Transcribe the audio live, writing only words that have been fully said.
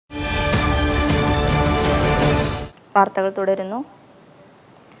വാർത്തകൾ തുടരുന്നു.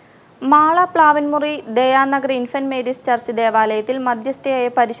 Mala പ്ലാവൻമുറി Dayanagar infant Mary's church ദേവാലയത്തിൽ മധ്യസ്ഥയായ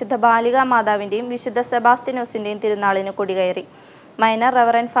പരിശുദ്ധ ബാലികാ മാതാവിന്റെയും വിശുദ്ധ സെബാസ്ത്യനോസിന്റെയും തിരുനാളിന് കൊടികയറി. മൈനർ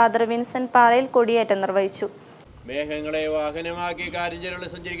റവറന്റ് ഫാദർ വിൻസെന്റ് പാറയിൽ കൊടിയേറ്റം നിർവഹിച്ചു. മേഘങ്ങളെ വാഹനമാക്കി കാരിഞ്ചരളിൽ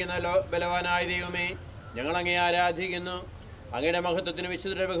സഞ്ചരിക്കുന്ന ബലവാനായ ദൈവമേ, ഞങ്ങൾ അങ്ങേ ആരാധിക്കുന്നു. അങ്ങയുടെ മഹത്വത്തിന്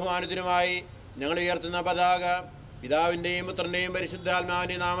വിശുദ്ധരുടെ ബഹുമാനത്തിനുമായി ഞങ്ങൾ ഉയർത്തുന്ന പതാക പിതാവിൻ്റെയും പുത്രൻ്റെയും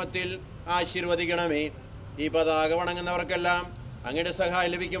പരിശുദ്ധാത്മാവിൻ്റെ നാമത്തിൽ ആശീർവദിക്കണമേ. ഈ പതാക വണങ്ങുന്നവർക്കെല്ലാം അങ്ങയുടെ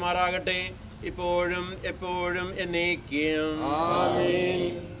സഹായം ലഭിക്കുമാറാകട്ടെ, ഇപ്പോഴും എപ്പോഴും എന്നേക്കും.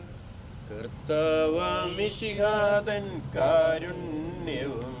 കർത്താവമിശിഹാതൻ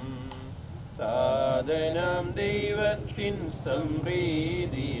കാരുണ്യവും താതനാം ദൈവത്തിൻ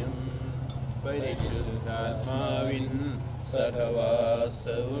സംപ്രീതിയും പരിശുദ്ധാത്മാവിൻ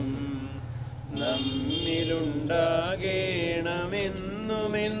സഹവാസവും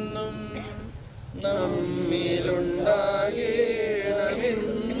നമ്മിലുണ്ടാകേണമെന്നുമെന്നും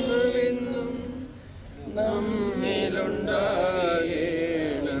നമ്മിലുണ്ടാകേണമെന്നുമെന്നും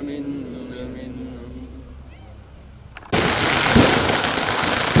നമ്മിലുണ്ടാകേണമെന്നുമെന്നും.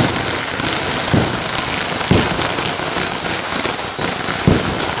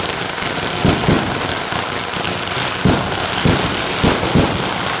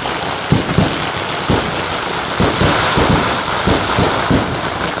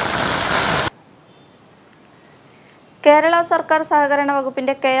 കേരള സർക്കാർ സഹകരണ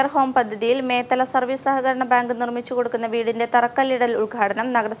വകുപ്പിന്റെ കെയർ ഹോം പദ്ധതിയിൽ മേത്തല സർവീസ് സഹകരണ ബാങ്ക് നിർമ്മിച്ചു കൊടുക്കുന്ന വീടിന്റെ തറക്കല്ലിടൽ ഉദ്ഘാടനം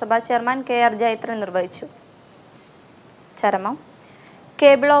നഗരസഭാ ചെയർമാൻ KR ജയത്രൻ നിർവഹിച്ചു. ചരമം.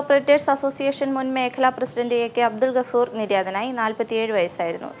 കേബിൾ ഓപ്പറേറ്റേഴ്സ് അസോസിയേഷൻ മുൻ മേഖലാ പ്രസിഡന്റ് AK അബ്ദുൽ ഗഫൂർ നിര്യാതനായി. 47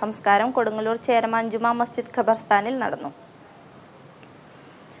 വയസ്സായിരുന്നു. സംസ്കാരം കൊടുങ്ങല്ലൂർ ചേരമാൻ ജുമാ മസ്ജിദ് ഖബർസ്ഥാനിൽ നടന്നു.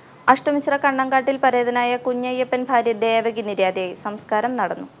 അഷ്ടമിശ്ര കണ്ണങ്കാട്ടിൽ പരേതനായ കുഞ്ഞയ്യപ്പൻ ഭാര്യ ദേവകി നിര്യാതയായി. സംസ്കാരം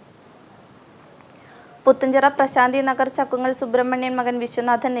നടന്നു. പുത്തഞ്ചിറ പ്രശാന്തി നഗർ ചക്കുങ്ങൽ സുബ്രഹ്മണ്യൻ മകൻ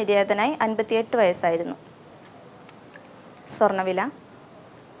വിശ്വനാഥൻ നിര്യാതനായി. 58 വയസ്സായിരുന്നു. സ്വർണ്ണവില.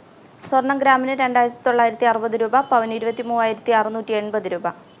 സ്വർണം ഗ്രാമിന് 2960 രൂപ, പവന് 23,680 രൂപ.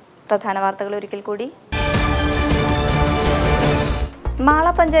 പ്രധാന വാർത്തകൾ ഒരിക്കൽ കൂടി. മാള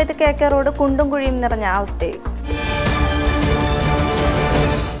പഞ്ചായത്ത് KK റോഡ് കുണ്ടും കുഴിയും നിറഞ്ഞ അവസ്ഥയിൽ.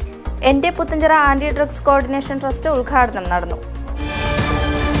 എൻ്റെ Puthenchira anti drugs coordination trust ഉദ്ഘാടനം നടന്നു.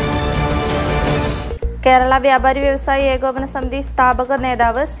 കേരള വ്യാപാരി വ്യവസായി ഏകോപന സമിതി സ്ഥാപക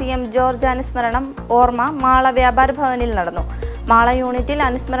നേതാവ് CM ജോർജ് അനുസ്മരണം ഓർമ്മ മാള വ്യാപാര ഭവനിൽ നടന്നു. മാള യൂണിറ്റിൽ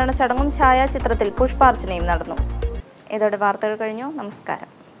അനുസ്മരണ ചടങ്ങും ഛായാചിത്രത്തിൽ പുഷ്പാർച്ചനയും നടന്നു. ഇതോടെ വാർത്തകൾ കഴിഞ്ഞു. നമസ്കാരം.